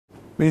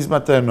Ms.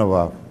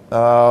 Mathernova,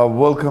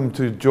 welcome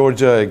to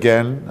Georgia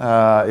again.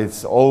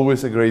 It's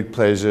always a great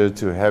pleasure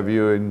to have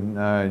you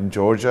in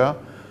Georgia.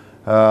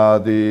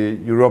 The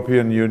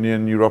European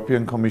Union,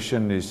 European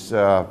Commission is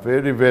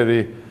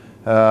very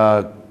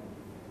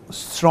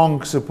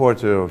strong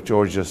supporter of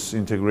Georgia's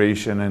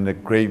integration and a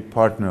great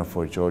partner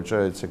for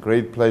Georgia. It's a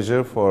great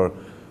pleasure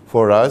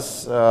for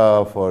us,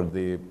 for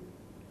the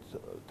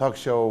talk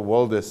show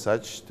world as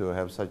such, to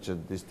have such a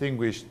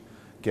distinguished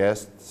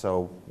guest.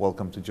 So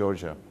welcome to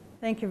Georgia.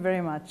 Thank you very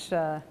much,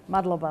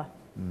 Madloba.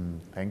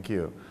 Thank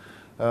you.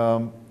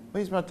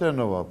 Ms.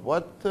 Mathernova,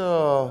 what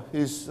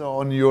is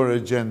on your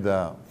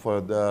agenda for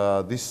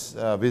this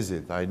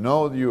visit? I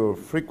know you're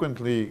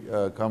frequently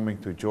coming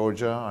to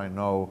Georgia. I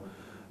know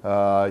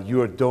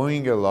you are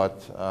doing a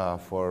lot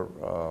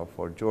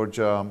for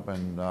Georgia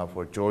and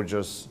for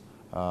Georgia's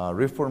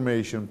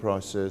reformation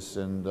process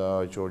and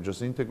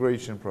Georgia's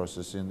integration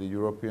process in the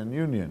European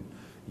Union.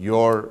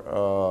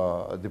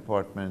 Your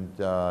department,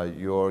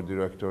 your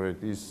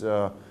directorate is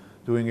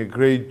doing a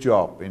great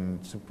job in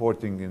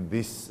supporting in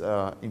this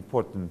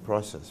important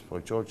process for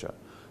Georgia.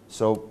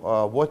 So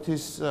what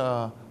did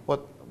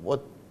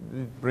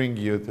bring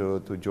you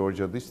to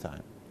Georgia this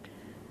time?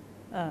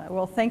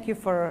 Well, thank you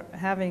for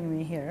having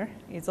me here.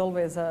 It's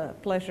always a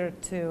pleasure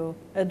to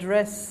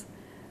address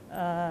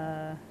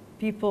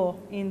people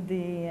in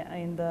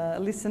the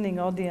listening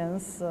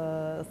audience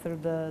through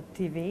the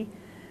TV.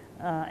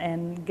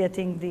 And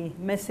getting the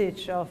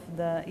message of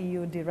the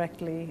EU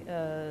directly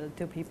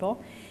to people.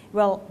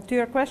 Well, to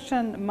your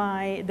question,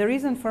 the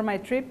reason for my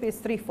trip is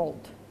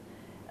threefold.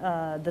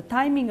 The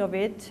timing of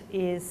it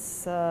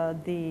is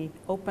the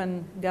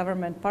Open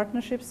Government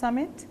Partnership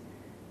Summit,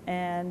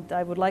 and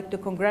I would like to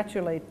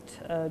congratulate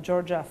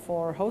Georgia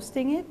for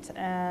hosting it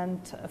and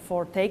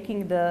for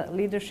taking the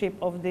leadership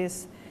of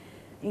this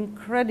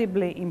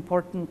incredibly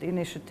important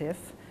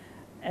initiative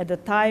at a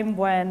time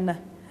when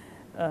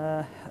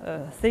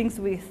things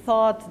we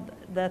thought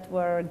that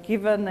were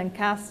given and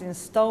cast in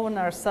stone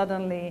are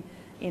suddenly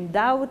in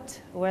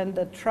doubt. When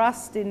the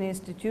trust in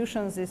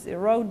institutions is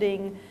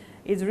eroding,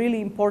 it's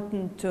really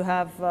important to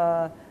have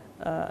a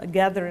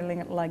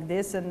gathering like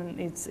this, and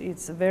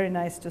it's very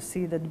nice to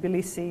see that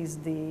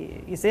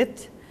Tbilisi is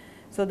it.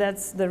 So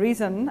that's the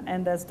reason,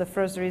 and that's the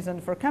first reason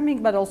for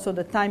coming, but also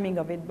the timing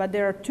of it. But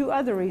there are two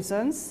other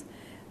reasons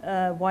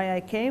why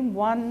I came.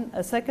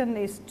 A second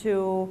is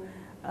to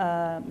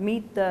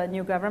meet the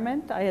new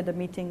government. I had a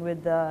meeting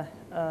with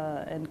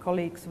and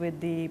colleagues with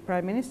the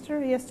Prime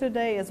Minister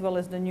yesterday, as well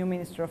as the new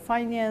Minister of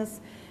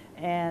Finance,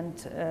 and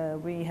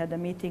we had a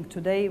meeting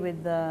today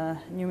with the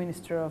new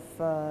Minister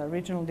of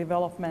Regional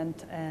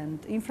Development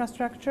and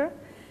Infrastructure,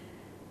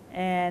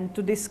 and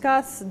to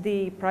discuss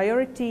the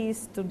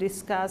priorities, to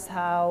discuss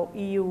how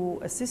EU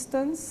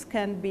assistance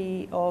can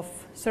be of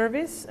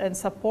service and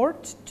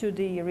support to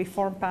the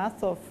reform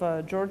path of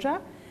Georgia,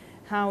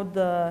 how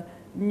the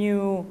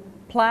new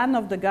plan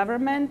of the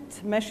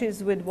government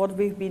meshes with what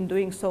we've been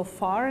doing so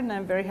far, and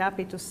I'm very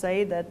happy to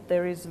say that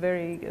there is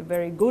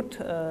very good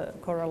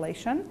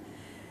correlation.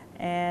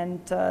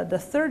 And the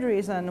third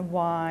reason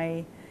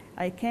why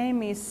I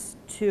came is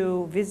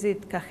to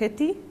visit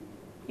Kakheti.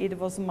 It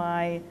was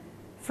my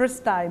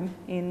first time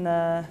in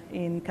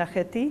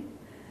Kakheti.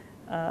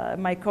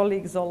 My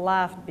colleagues all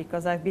laughed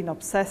because I've been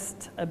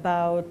obsessed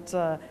about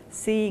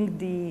seeing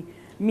the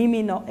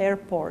Mimino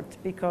airport,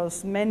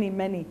 because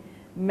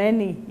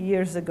many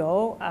years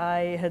ago,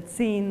 I had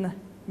seen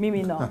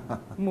Mimino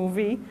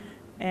movie,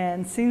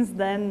 and since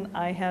then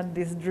I had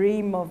this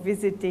dream of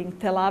visiting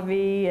Tel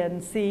Aviv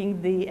and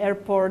seeing the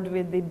airport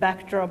with the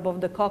backdrop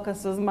of the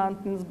Caucasus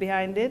Mountains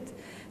behind it.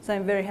 So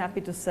I'm very happy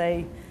to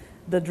say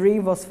the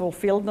dream was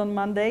fulfilled on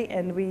Monday,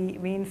 and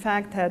we in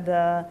fact had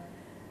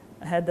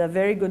a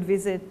very good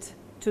visit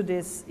to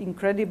this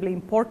incredibly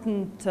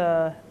important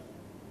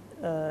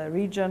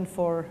region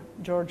for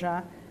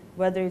Georgia.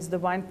 Whether it's the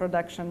wine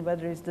production,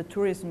 whether it's the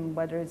tourism,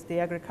 whether it's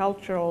the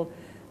agricultural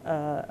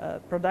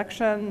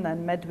production,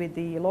 and met with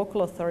the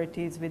local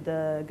authorities, with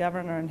the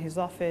governor and his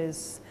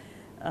office,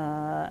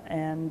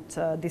 and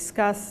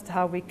discussed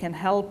how we can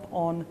help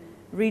on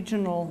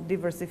regional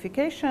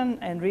diversification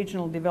and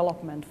regional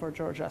development for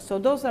Georgia. So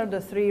those are the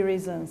three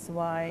reasons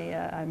why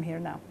I'm here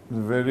now.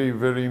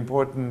 Very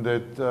important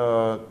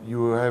that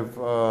you have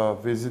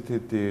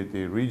visited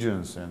the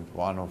regions, and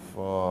one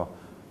of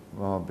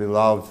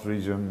beloved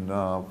region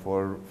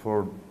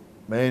for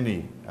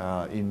many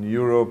in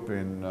Europe,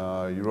 in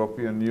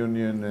European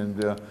Union,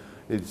 and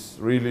it's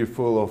really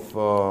full of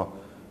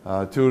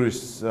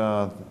tourists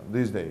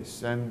these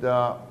days. And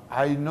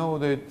I know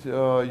that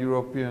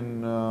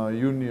European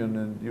Union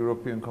and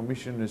European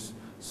Commission is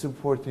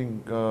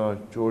supporting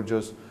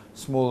Georgia's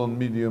small and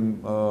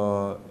medium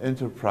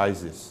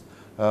enterprises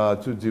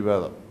to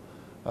develop.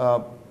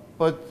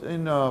 But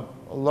in a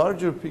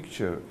larger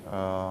picture,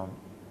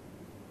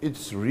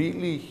 it's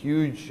really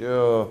huge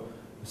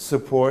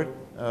support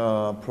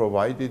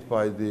provided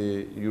by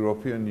the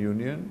European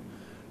Union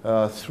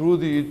through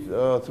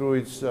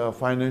its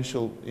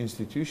financial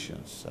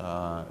institutions.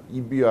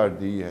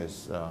 EBRD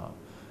has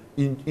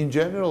In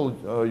general,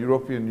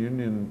 European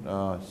Union,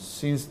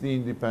 since the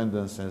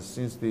independence and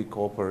since the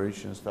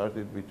cooperation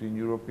started between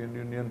European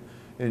Union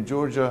and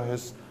Georgia,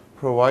 has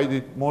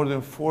provided more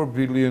than 4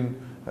 billion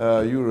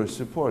euro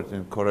support,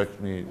 and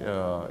correct me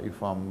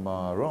if I'm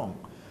wrong.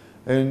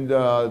 And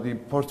the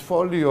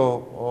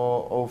portfolio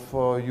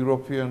of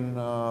European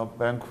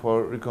Bank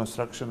for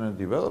Reconstruction and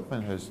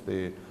Development has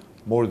the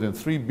more than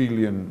 3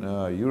 billion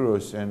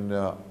euros, and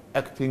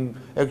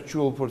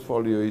actual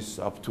portfolio is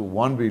up to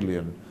 1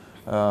 billion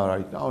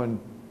right now, and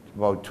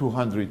about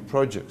 200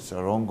 projects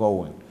are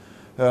ongoing.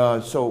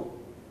 So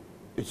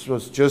it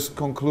was just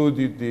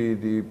concluded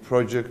the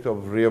project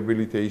of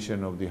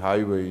rehabilitation of the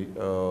highway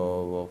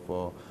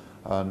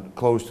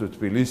close to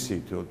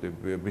Tbilisi, to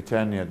the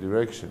Britannia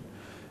direction.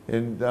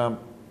 And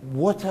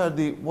what are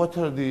the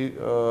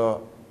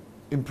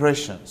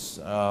impressions?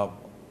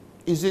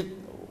 Is it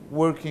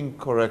working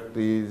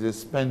correctly? The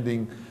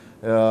spending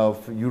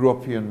of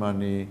European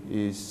money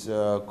is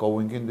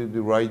going in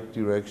the right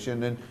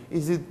direction, and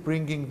is it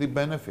bringing the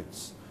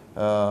benefits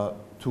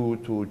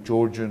to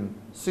Georgian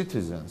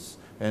citizens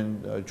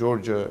and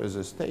Georgia as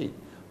a state?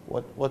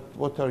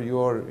 What are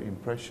your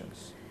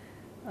impressions?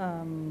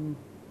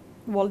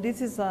 Well,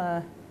 this is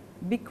a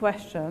big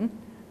question,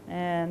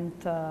 and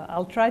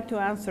I'll try to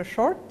answer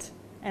short,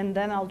 and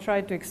then I'll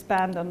try to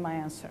expand on my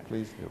answer.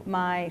 Please do.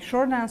 My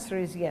short answer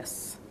is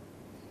yes.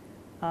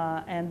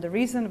 And the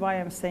reason why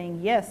I'm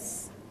saying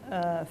yes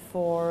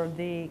for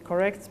the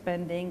correct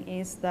spending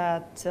is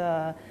that,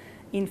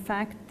 in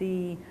fact,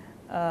 the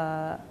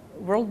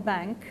World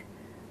Bank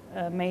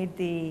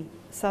made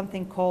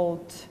something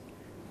called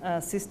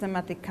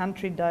systematic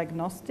country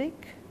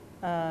diagnostic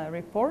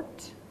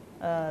report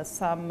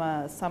some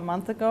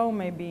month ago,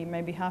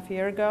 maybe half a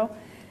year ago,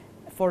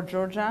 for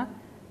Georgia.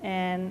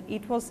 And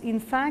it was,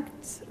 in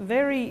fact,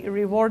 very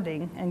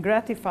rewarding and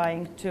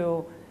gratifying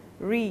to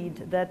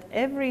read that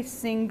every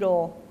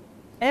single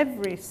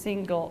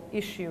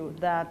issue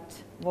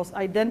that was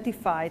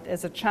identified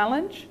as a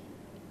challenge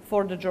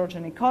for the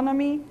Georgian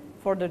economy,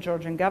 for the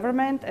Georgian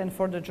government, and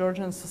for the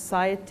Georgian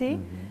society,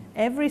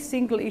 every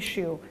single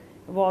issue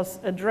was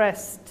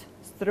addressed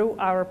through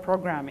our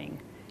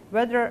programming,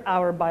 whether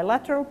our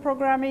bilateral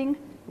programming,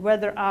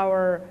 whether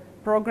our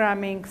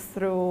programming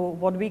through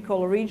what we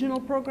call regional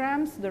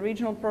programs. The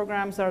regional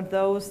programs are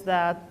those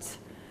that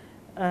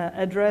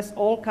address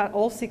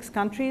all 6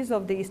 countries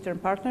of the Eastern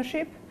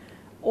Partnership,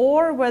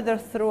 or whether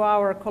through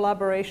our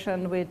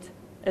collaboration with,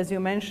 as you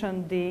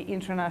mentioned, the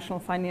international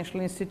financial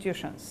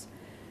institutions.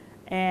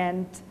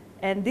 And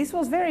this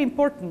was very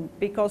important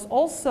because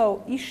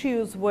also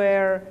issues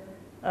where,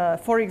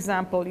 for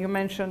example, you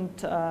mentioned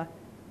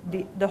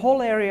the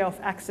whole area of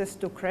access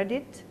to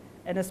credit,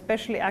 and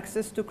especially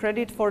access to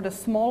credit for the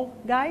small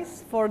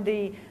guys, for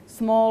the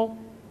small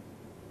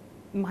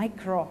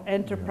micro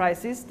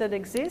enterprises that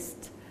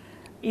exist,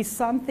 is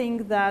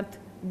something that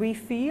we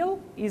feel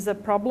is a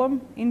problem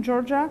in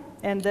Georgia,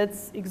 and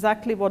that's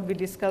exactly what we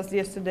discussed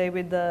yesterday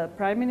with the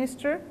Prime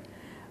Minister,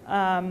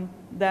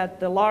 that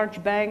the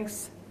large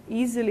banks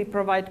easily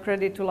provide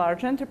credit to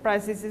large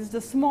enterprises. It's the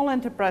small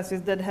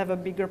enterprises that have a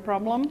bigger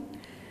problem.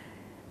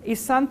 Is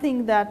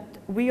something that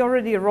we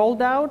already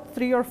rolled out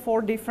 3 or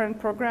 4 different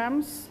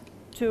programs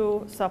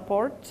to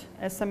support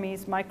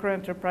SMEs, micro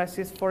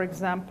enterprises, for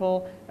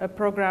example, a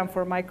program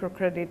for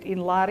microcredit in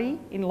lari,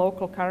 in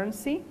local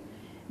currency.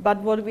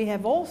 But what we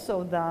have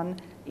also done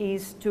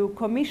is to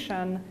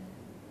commission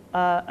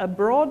a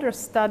broader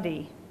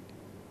study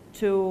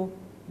to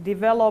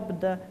develop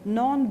the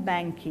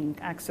non-banking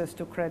access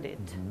to credit.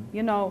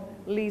 You know,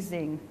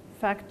 leasing,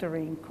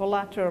 factoring,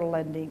 collateral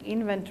lending,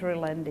 inventory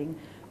lending,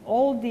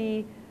 all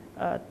the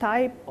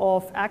type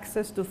of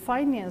access to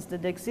finance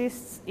that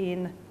exists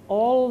in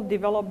all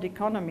developed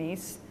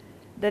economies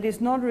that is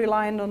not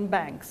reliant on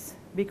banks.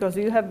 Because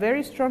you have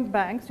very strong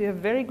banks, you have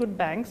very good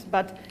banks,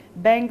 but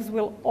banks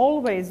will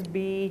always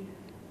be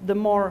the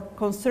more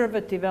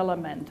conservative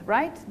element,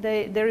 right?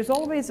 There is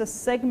always a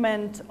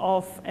segment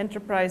of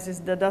enterprises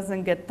that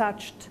doesn't get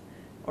touched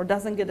or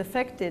doesn't get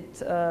affected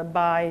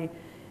by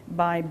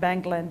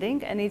bank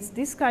lending, and it's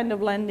this kind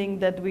of lending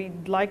that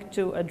we'd like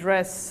to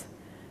address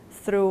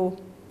through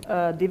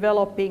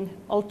developing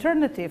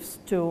alternatives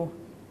to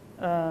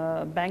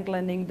bank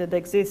lending that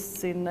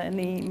exists in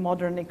any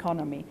modern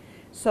economy.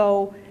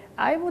 So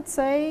I would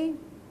say,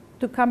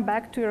 to come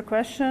back to your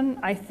question,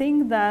 I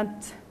think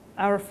that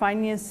our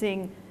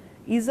financing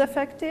is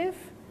effective,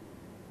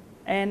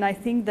 and I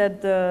think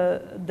that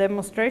the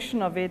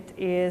demonstration of it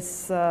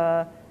is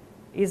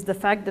the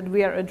fact that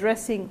we are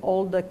addressing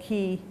all the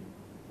key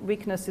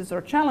weaknesses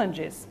or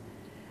challenges.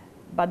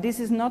 But this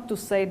is not to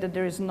say that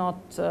there is not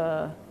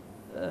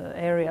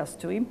areas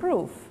to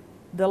improve.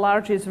 The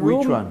largest room.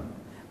 Which one?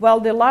 Well,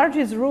 the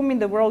largest room in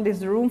the world is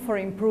the room for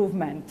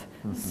improvement.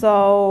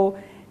 So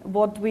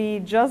what we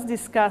just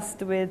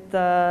discussed with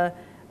the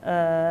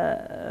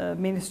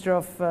Minister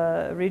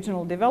of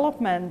Regional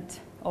Development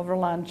over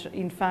lunch,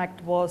 in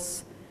fact,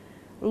 was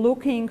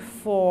looking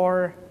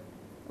for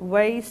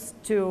ways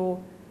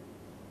to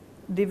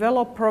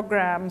develop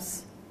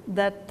programs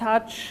that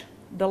touch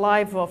the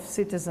life of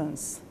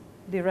citizens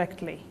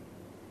directly.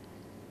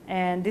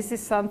 And this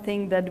is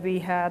something that we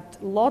had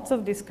lots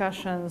of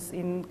discussions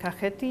in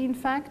Kakheti, in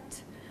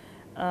fact,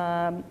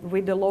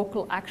 with the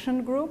local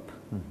action group.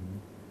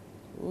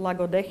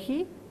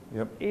 Lagodehi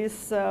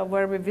is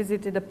where we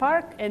visited the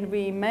park, and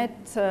we met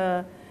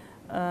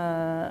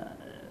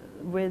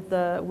with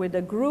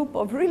a group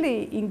of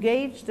really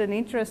engaged and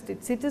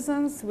interested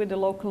citizens, with the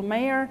local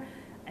mayor,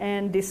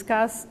 and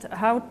discussed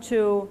how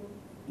to,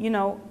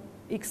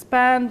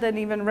 expand and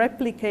even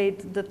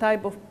replicate the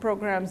type of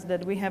programs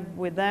that we have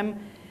with them,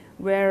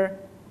 where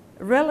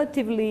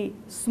relatively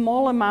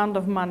small amount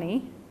of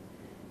money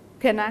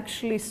can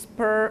actually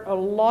spur a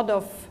lot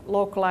of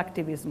local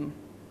activism,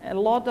 a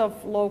lot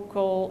of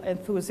local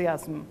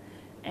enthusiasm,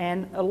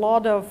 and a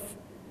lot of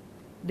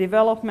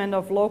development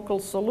of local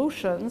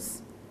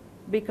solutions.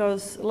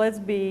 Because let's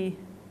be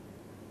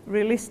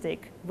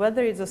realistic,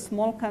 whether it's a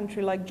small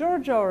country like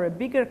Georgia or a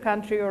bigger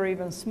country or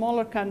even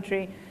smaller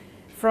country,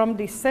 from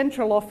the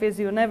central office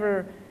you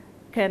never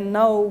can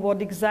know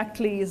what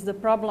exactly is the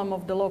problem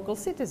of the local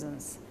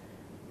citizens.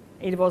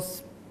 It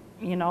was,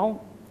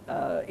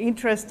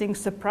 interesting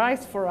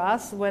surprise for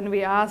us when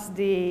we asked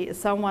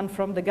someone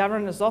from the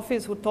governor's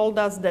office who told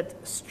us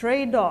that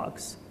street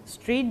dogs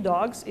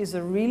is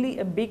really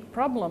a big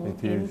problem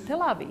in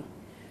Tel Aviv.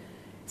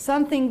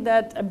 Something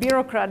that a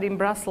bureaucrat in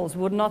Brussels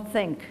would not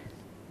think.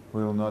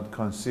 Will not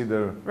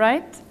consider.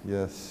 Right?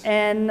 Yes.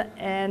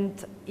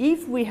 And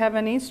if we have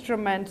an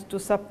instrument to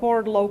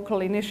support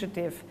local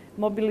initiative,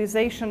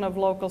 mobilization of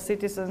local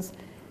citizens,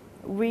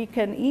 we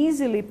can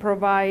easily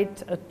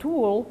provide a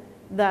tool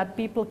that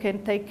people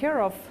can take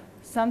care of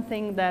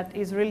something that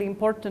is really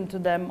important to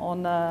them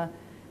on a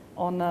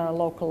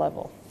local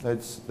level.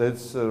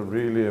 That's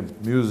really a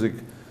music,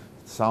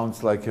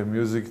 sounds like a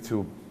music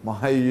to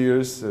my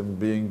ears, and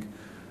being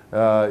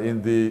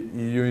in the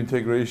EU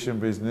integration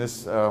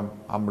business.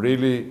 I'm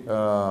really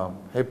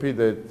happy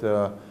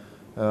that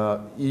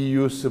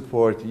EU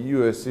support,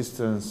 EU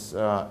assistance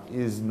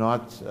is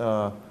not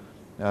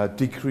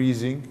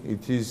decreasing,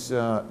 it is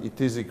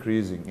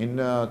increasing. In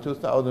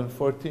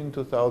 2014,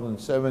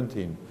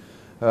 2017,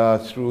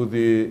 through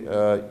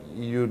the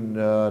EU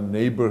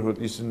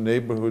Eastern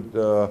Neighborhood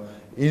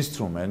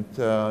instrument,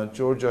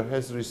 Georgia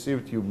has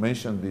received, you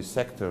mentioned the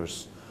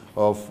sectors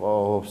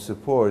of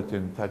support,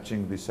 and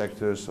touching the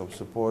sectors of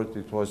support,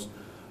 it was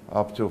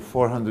up to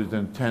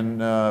 410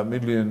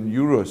 million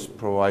euros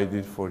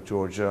provided for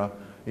Georgia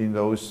in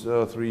those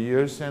 3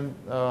 years. And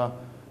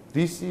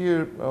this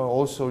year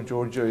also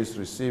Georgia is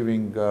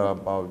receiving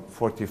about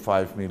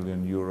 45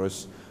 million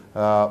euros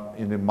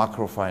in the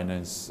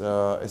macrofinance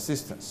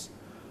assistance.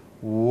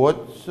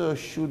 What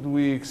should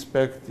we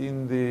expect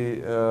in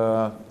the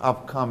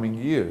upcoming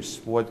years?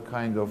 What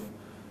kind of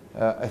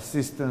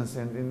assistance,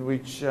 and in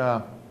which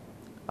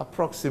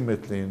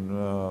approximately in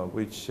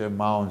which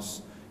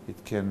amounts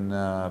it can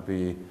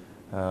be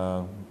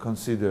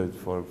considered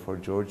for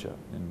Georgia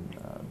in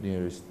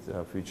nearest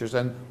futures,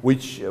 and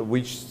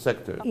which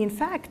sector? In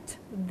fact,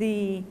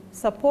 the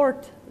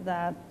support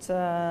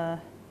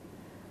that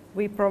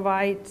we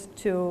provide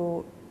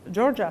to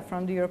Georgia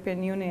from the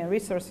European Union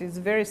resources is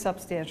very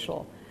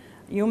substantial.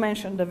 You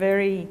mentioned a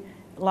very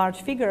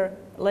large figure.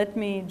 Let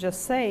me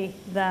just say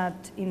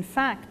that, in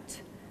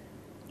fact,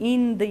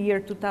 in the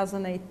year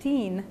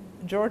 2018,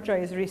 Georgia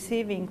is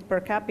receiving per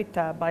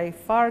capita by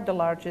far the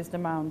largest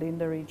amount in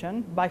the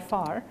region, by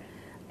far.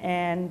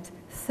 And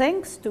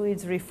thanks to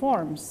its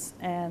reforms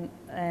and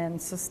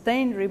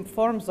sustained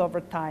reforms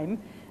over time,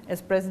 as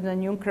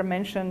President Juncker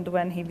mentioned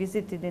when he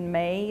visited in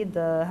May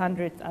the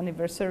 100th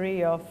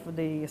anniversary of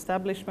the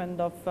establishment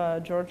of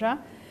Georgia,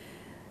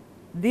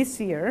 this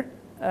year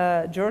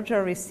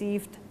Georgia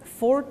received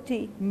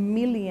 40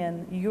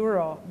 million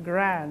euro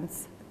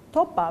grants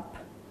top up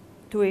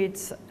to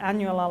its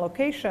annual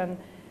allocation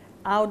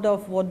out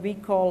of what we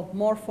call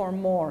more for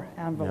more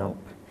envelope.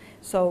 Yep.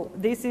 So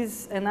this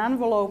is an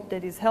envelope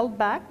that is held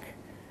back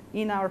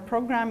in our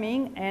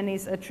programming and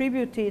is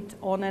attributed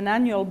on an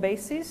annual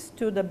basis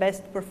to the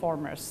best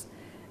performers.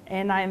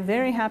 And I'm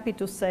very happy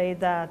to say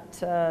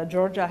that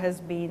Georgia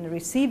has been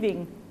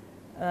receiving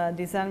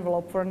this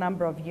envelope for a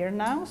number of years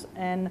now,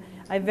 and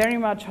I very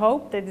much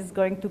hope that it's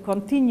going to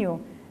continue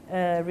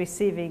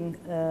receiving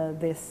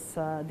this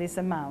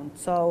amount.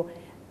 So,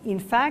 in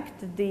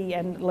fact,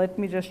 and let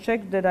me just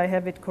check that I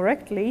have it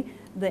correctly,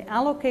 the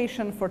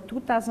allocation for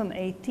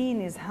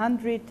 2018 is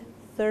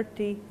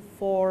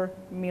 134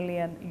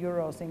 million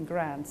euros in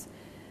grants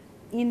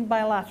in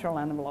bilateral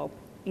envelope.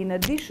 In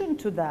addition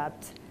to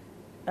that,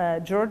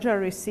 Georgia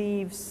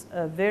receives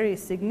a very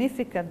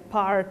significant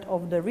part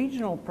of the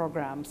regional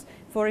programs.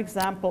 For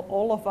example,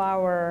 all of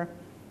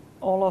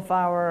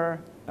our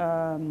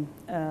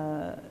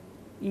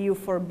EU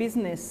for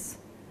business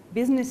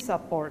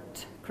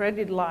support,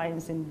 credit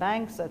lines in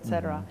banks,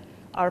 etc.,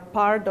 are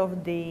part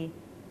of the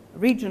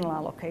regional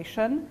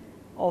allocation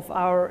of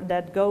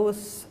that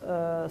goes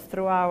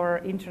through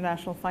our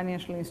international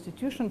financial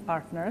institution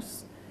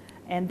partners,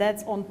 and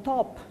that's on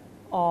top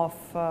of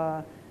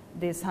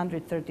this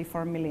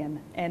 134 million.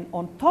 And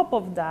on top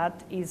of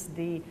that is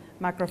the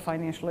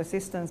macro-financial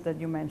assistance that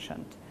you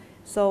mentioned.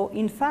 So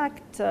in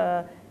fact,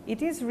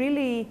 it is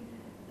really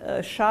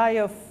shy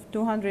of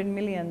 200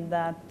 million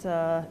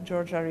that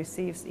Georgia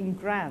receives in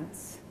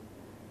grants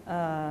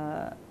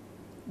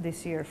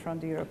this year from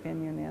the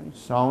European Union.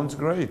 Sounds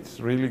great,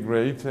 really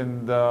great.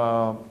 And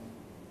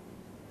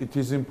it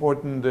is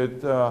important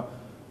that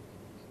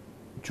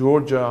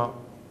Georgia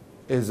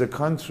as a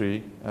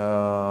country,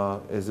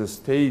 as a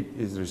state,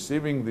 is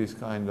receiving this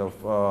kind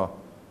of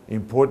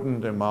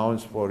important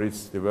amounts for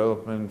its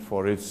development,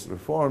 for its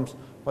reforms.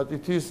 But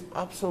it is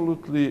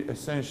absolutely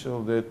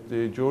essential that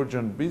the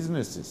Georgian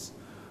businesses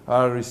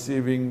are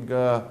receiving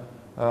the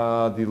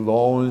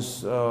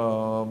loans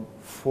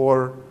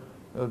for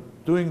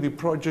doing the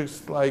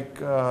projects like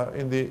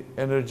in the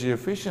energy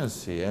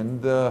efficiency.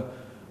 And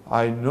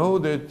I know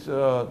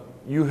that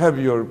you have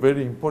your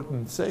very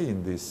important say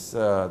in this,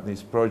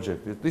 this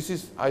project. This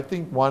is, I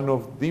think, one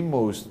of the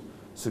most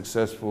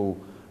successful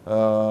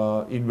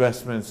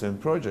investments and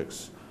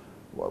projects.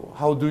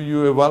 How do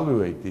you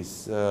evaluate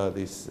this,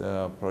 this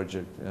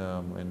project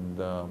and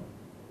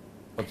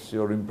what's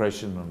your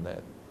impression on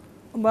that?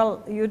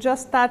 Well, you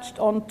just touched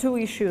on two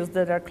issues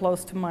that are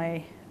close to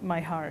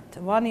my heart.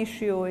 One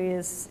issue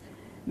is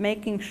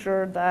making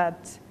sure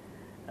that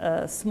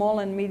small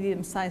and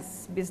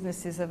medium-sized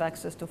businesses have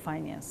access to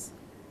finance.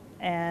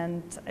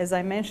 And as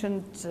I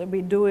mentioned,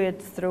 we do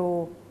it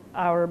through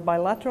our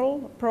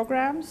bilateral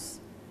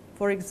programs.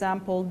 For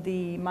example,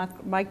 the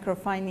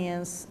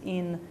microfinance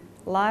in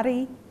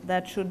Lari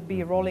that should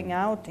be rolling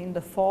out in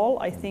the fall,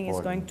 I think is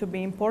going to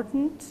be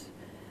important.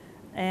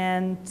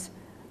 And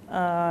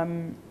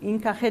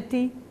in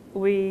Kakheti,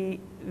 we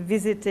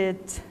visited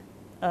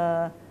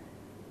a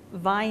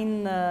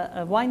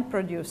wine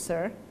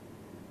producer,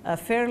 a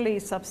fairly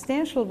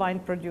substantial wine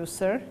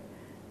producer,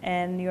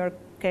 and you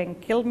can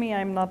kill me,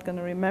 I'm not going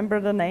to remember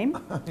the name.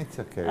 It's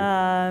okay.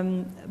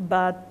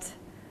 But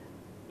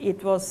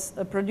it was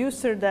a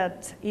producer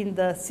that in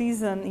the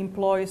season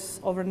employs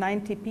over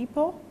 90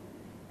 people,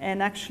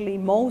 and actually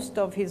most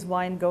of his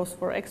wine goes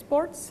for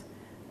exports,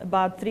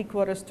 about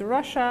 3/4 to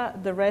Russia,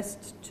 the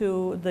rest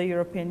to the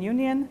European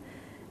Union.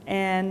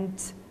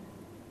 And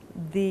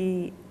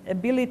the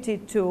ability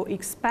to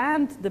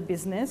expand the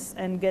business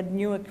and get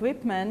new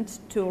equipment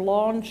to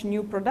launch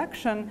new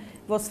production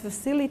was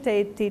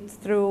facilitated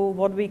through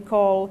what we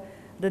call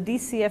the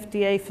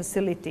DCFTA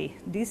facility.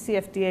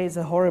 DCFTA is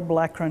a horrible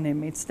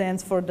acronym. It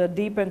stands for the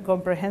Deep and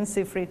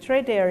Comprehensive Free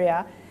Trade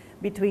Area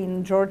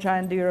between Georgia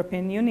and the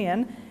European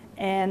Union.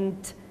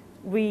 And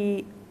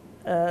we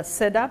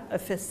set up a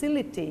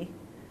facility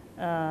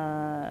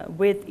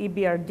with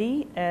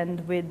EBRD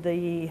and with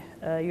the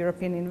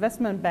European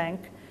Investment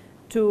Bank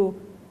to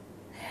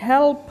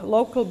help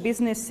local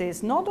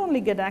businesses not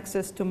only get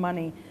access to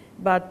money,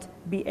 but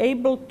be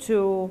able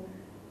to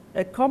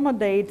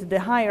accommodate the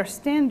higher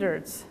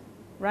standards,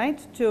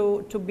 right?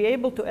 To be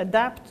able to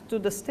adapt to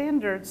the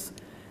standards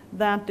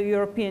that the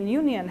European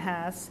Union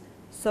has,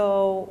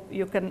 so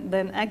you can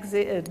then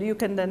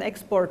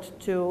export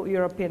to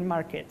European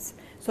markets.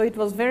 So it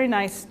was very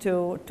nice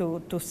to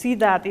see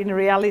that in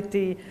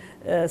reality,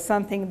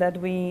 something that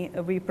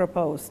we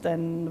proposed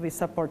and we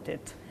supported.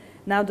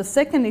 Now, the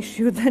second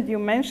issue that you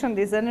mentioned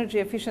is energy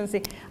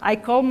efficiency. I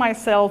call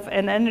myself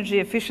an energy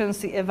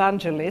efficiency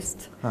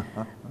evangelist.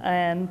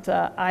 And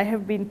I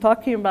have been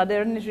talking about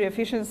energy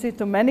efficiency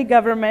to many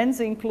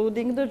governments,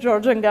 including the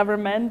Georgian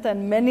government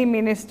and many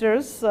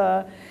ministers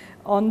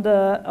on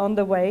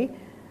the way,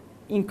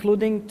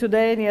 including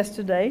today and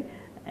yesterday.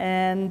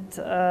 And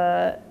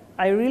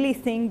I really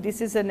think this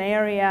is an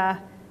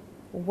area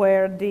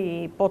where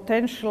the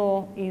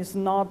potential is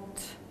not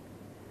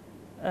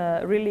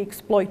really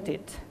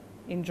exploited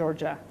in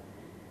Georgia,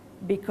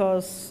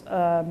 because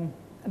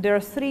there are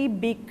three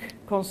big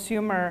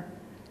consumer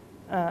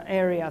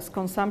areas,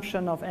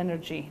 consumption of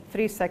energy,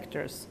 three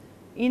sectors: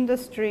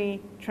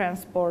 industry,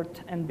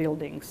 transport, and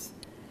buildings.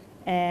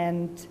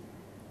 And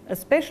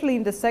especially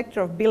in the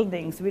sector of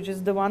buildings, which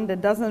is the one that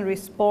doesn't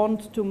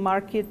respond to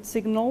market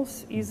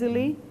signals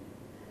easily,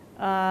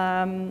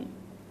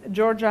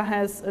 Georgia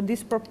has a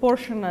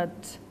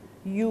disproportionate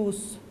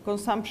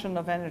consumption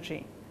of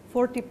energy,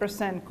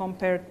 40%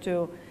 compared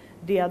to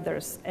the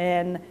others.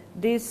 And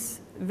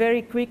this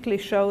very quickly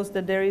shows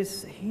that there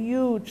is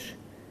huge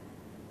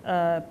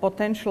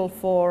potential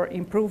for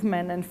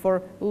improvement and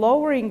for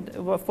lowering,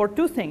 for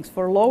two things: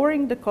 for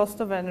lowering the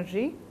cost of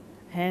energy,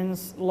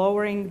 hence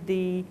lowering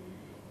the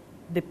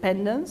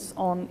dependence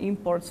on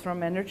imports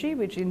from energy,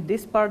 which in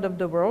this part of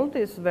the world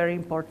is very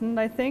important,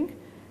 I think.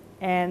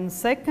 And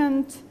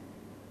second,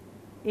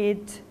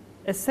 it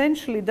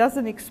essentially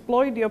doesn't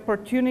exploit the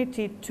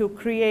opportunity to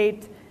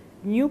create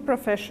new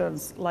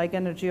professions like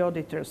energy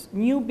auditors,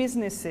 new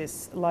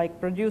businesses like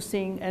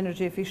producing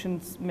energy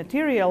efficient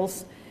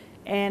materials,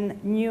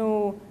 and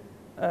new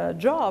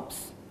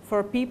jobs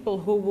for people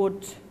who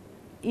would,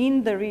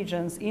 in the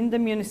regions, in the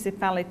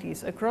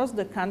municipalities across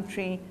the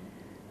country,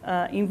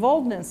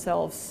 involve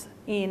themselves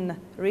in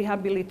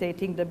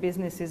rehabilitating the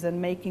businesses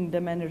and making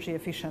them energy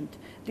efficient.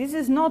 This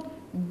is not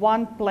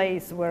one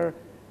place where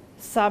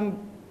some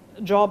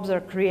jobs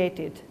are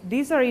created.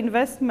 These are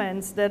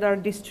investments that are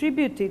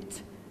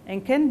distributed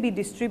and can be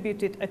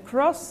distributed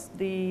across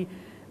the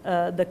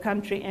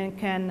country and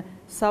can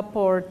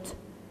support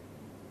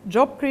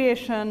job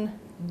creation,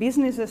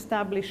 business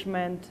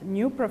establishment,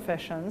 new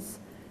professions,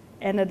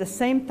 and at the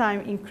same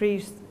time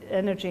increase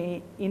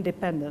energy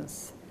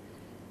independence.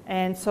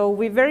 And so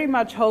we very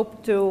much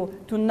hope to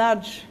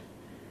nudge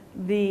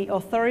the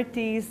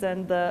authorities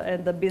and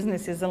the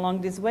businesses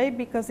along this way,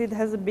 because it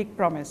has a big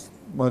promise.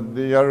 But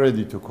they are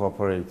ready to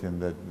cooperate in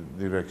that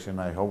direction,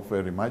 I hope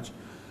very much.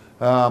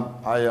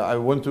 I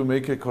want to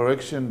make a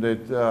correction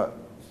that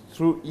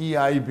through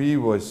EIB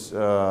was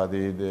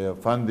they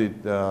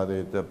funded,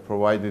 they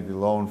provided the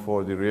loan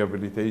for the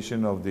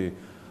rehabilitation of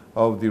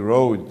the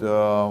road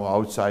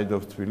outside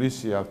of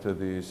Tbilisi after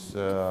this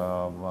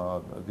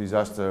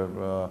disaster,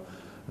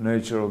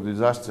 natural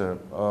disaster.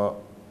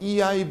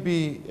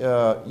 EIB,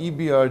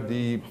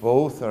 EBRD,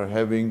 both are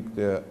having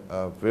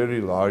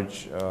very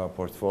large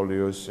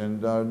portfolios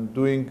and are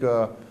doing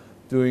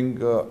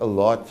a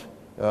lot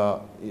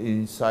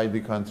inside the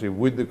country,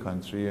 with the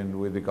country, and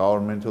with the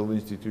governmental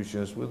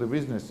institutions, with the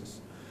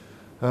businesses.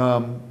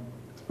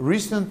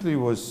 Recently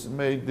was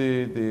made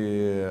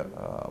the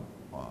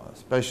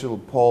special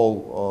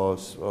poll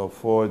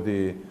for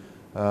the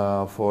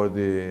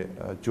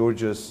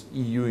Georgia's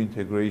EU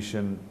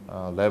integration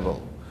level.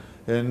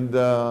 And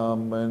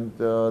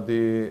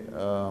the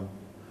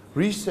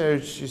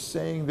research is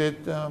saying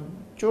that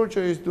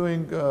Georgia is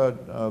doing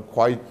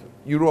quite,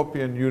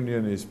 European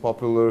Union is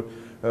popular,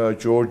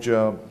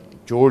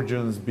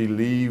 Georgians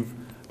believe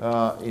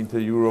in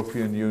the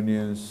European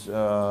Union's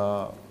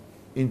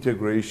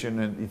integration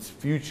and its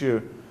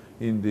future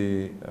in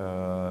the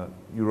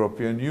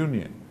European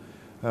Union.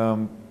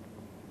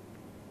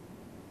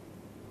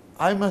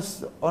 I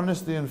must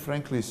honestly and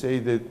frankly say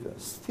that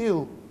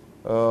still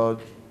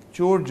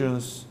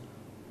Georgians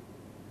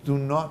do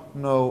not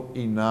know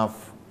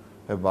enough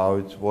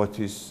about what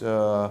is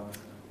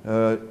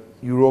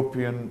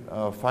European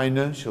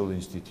financial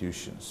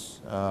institutions,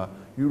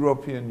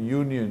 European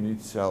Union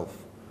itself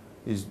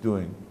is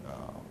doing.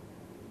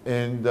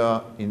 And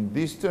in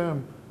this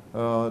term,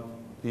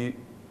 the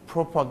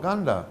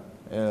propaganda,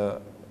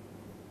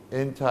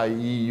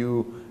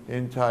 anti-EU,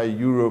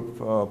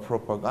 anti-Europe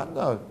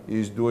propaganda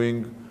is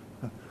doing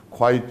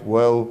quite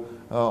well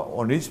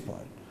on its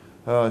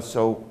part.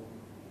 So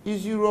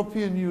is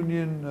European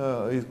Union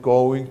is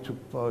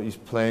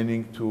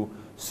planning to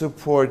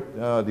support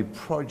the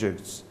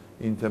projects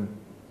in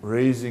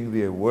raising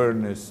the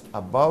awareness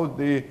about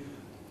the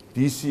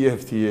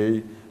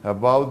DCFTA,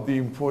 about the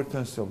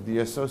importance of the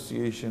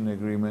association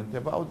agreement,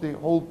 about the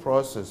whole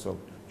process of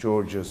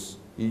Georgia's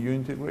EU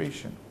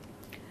integration?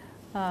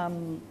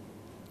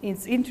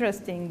 It's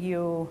interesting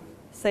you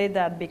say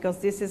that, because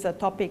this is a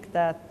topic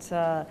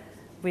that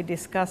we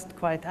discussed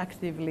quite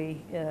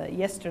actively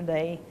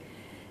yesterday.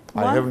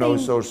 I have no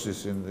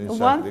sources inside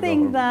one the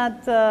thing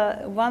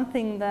government. One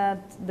thing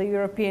that the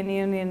European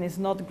Union is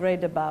not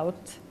great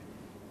about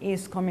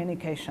is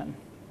communication.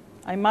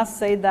 I must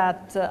say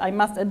that, I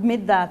must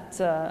admit that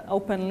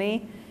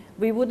openly,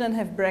 we wouldn't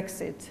have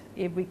Brexit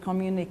if we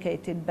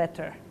communicated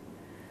better.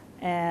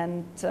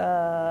 And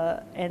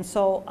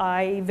so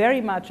I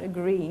very much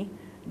agree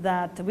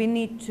that we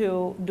need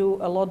to do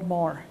a lot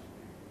more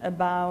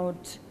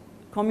about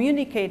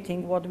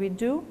communicating what we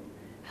do,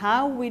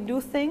 how we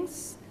do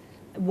things,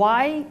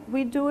 why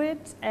we do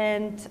it,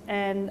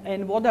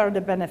 and what are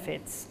the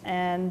benefits.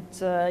 And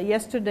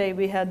yesterday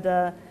we had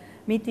a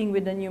meeting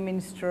with the new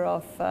Minister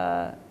of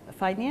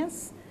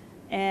Finance,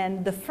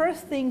 and the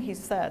first thing he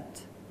said,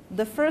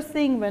 the first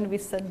thing when we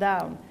sat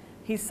down,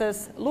 he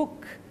says,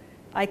 look,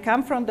 I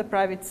come from the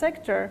private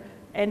sector,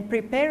 and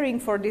preparing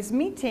for this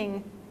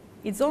meeting,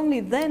 it's only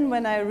then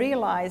when I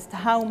realized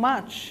how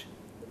much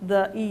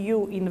the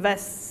EU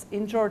invests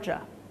in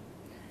Georgia.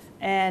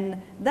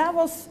 And that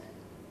was,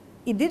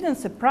 it didn't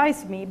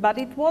surprise me, but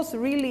it was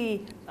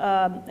really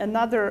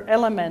another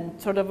element,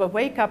 sort of a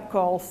wake-up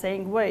call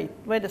saying, wait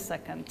a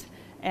second.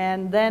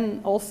 And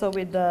then also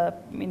in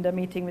the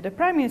meeting with the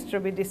Prime Minister,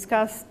 we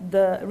discussed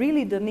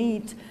really the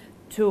need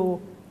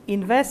to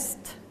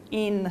invest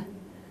in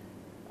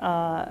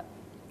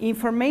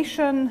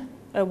information,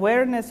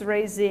 awareness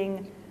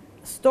raising,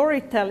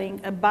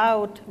 storytelling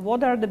about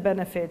what are the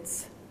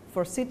benefits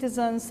for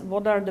citizens,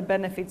 what are the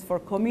benefits for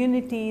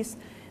communities,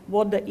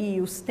 what the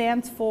EU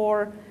stands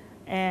for.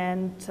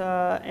 And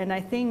I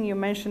think you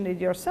mentioned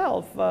it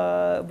yourself,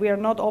 we are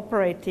not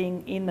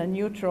operating in a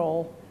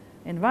neutral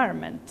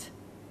environment.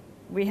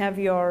 We have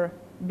your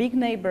big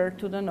neighbor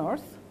to the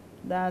north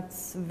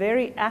that's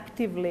very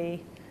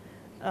actively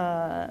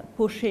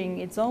pushing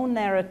its own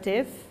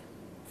narrative.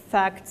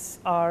 Facts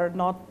are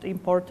not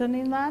important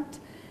in that.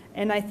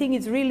 And I think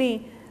it's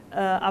really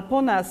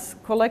upon us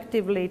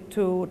collectively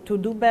to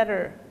do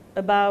better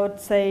about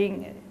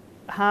saying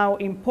how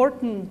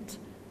important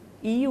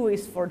EU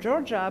is for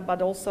Georgia,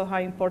 but also how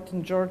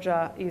important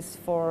Georgia is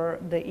for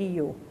the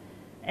EU.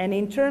 And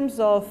in terms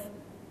of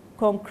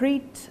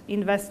concrete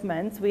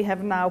investments, we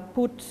have now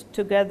put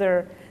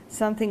together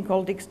something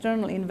called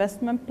External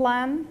Investment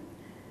Plan,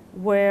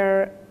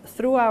 where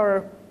through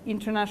our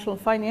international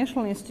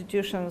financial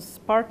institutions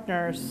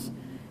partners,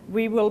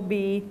 we will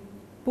be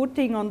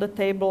putting on the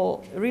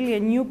table really a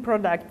new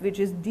product, which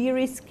is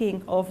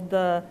de-risking of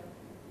the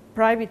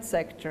private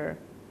sector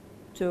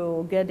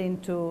to get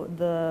into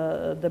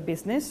the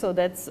business. So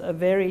that's a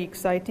very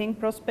exciting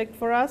prospect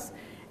for us.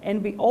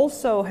 And we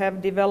also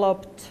have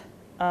developed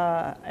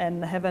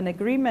and have an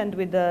agreement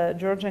with the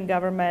Georgian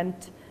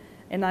government,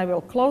 and I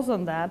will close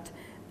on that,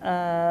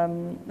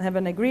 have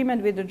an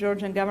agreement with the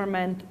Georgian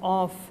government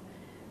of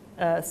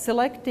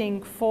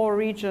selecting 4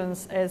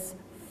 regions as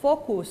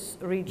focus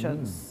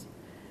regions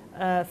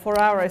for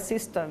our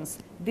assistance.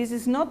 This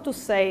is not to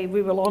say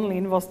we will only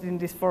invest in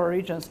these 4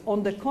 regions.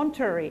 On the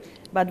contrary,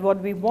 but what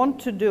we want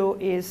to do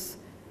is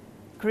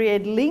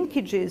create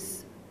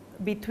linkages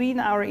between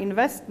our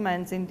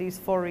investments in these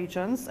 4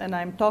 regions, and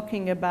I'm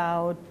talking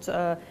about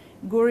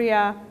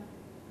Guria,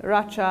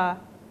 Racha,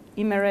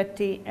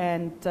 Imereti,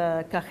 and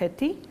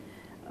Kakheti,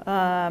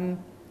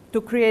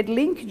 to create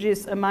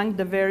linkages among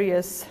the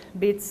various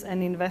bits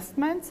and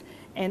investments,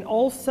 and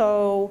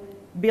also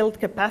build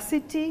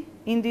capacity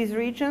in these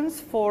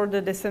regions for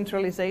the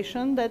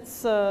decentralization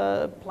that's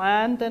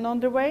planned and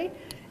underway,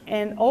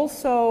 and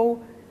also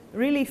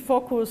really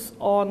focus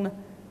on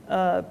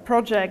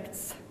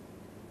projects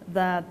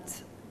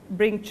that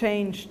bring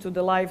change to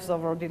the lives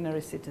of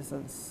ordinary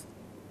citizens.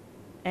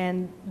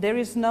 And there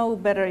is no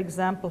better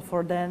example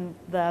for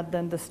that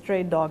than the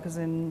stray dogs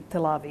in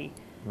Tel Aviv.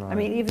 Right. I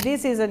mean, if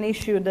this is an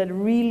issue that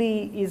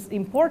really is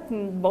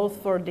important both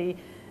for the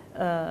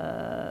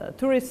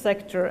tourist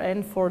sector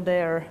and for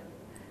their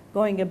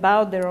going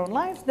about their own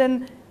lives,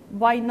 then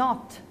why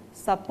not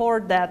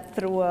support that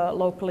through a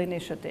local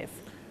initiative?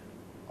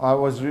 I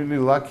was really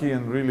lucky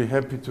and really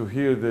happy to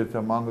hear that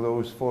among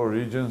those 4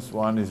 regions,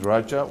 one is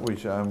Racha,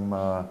 which I'm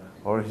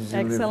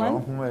originally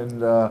from,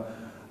 and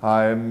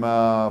I'm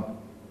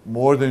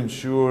more than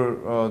sure,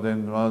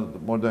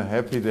 more than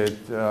happy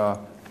that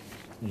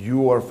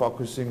you are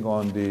focusing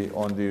on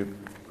the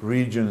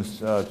regions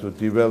to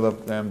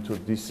develop them, to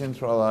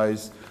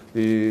decentralize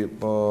the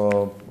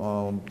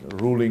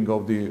ruling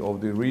of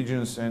the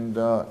regions, and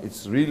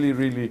it's really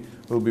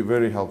will be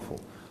very helpful.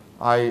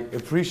 I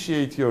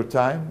appreciate your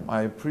time.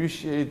 I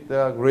appreciate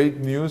the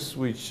great news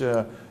which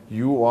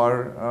you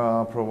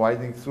are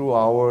providing through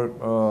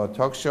our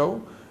talk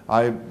show.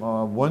 I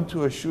want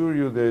to assure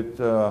you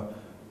that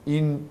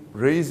in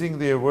raising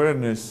the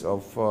awareness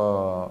of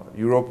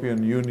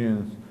European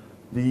Union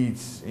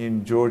leads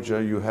in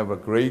Georgia, you have a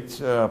great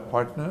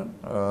partner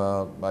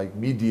like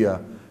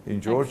media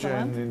in Georgia.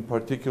 Excellent. And in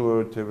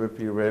particular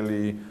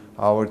Petriashvili,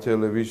 our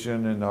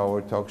television and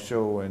our talk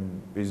show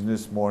and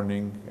Business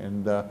Morning.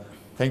 And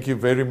thank you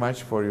very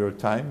much for your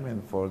time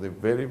and for the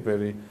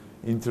very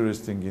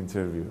interesting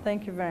interview.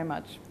 Thank you very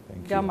much.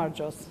 Thank you.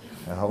 Gamarjos.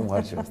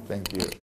 Thank you.